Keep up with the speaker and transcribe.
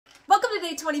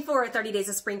day 24 of 30 Days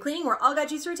of Spring Cleaning, where I'll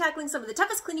guide you through tackling some of the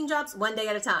toughest cleaning jobs one day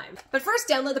at a time. But first,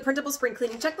 download the printable spring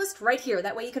cleaning checklist right here.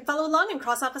 That way you can follow along and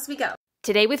cross off as we go.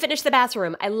 Today we finished the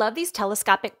bathroom. I love these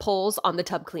telescopic poles on the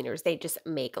tub cleaners. They just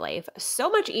make life so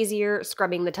much easier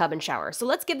scrubbing the tub and shower. So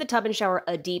let's give the tub and shower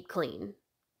a deep clean.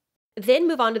 Then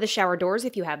move on to the shower doors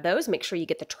if you have those. Make sure you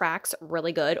get the tracks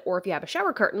really good. Or if you have a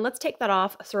shower curtain, let's take that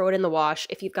off, throw it in the wash.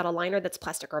 If you've got a liner that's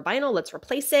plastic or vinyl, let's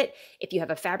replace it. If you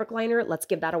have a fabric liner, let's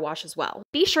give that a wash as well.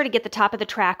 Be sure to get the top of the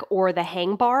track or the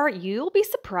hang bar. You'll be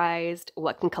surprised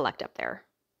what can collect up there.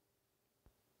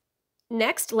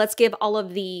 Next, let's give all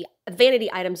of the vanity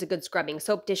items a good scrubbing.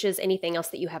 Soap dishes, anything else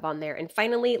that you have on there. And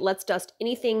finally, let's dust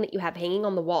anything that you have hanging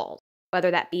on the wall.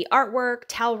 Whether that be artwork,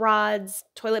 towel rods,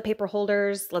 toilet paper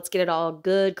holders, let's get it all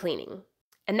good cleaning.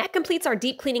 And that completes our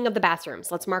deep cleaning of the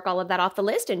bathrooms. Let's mark all of that off the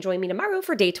list and join me tomorrow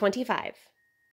for day 25.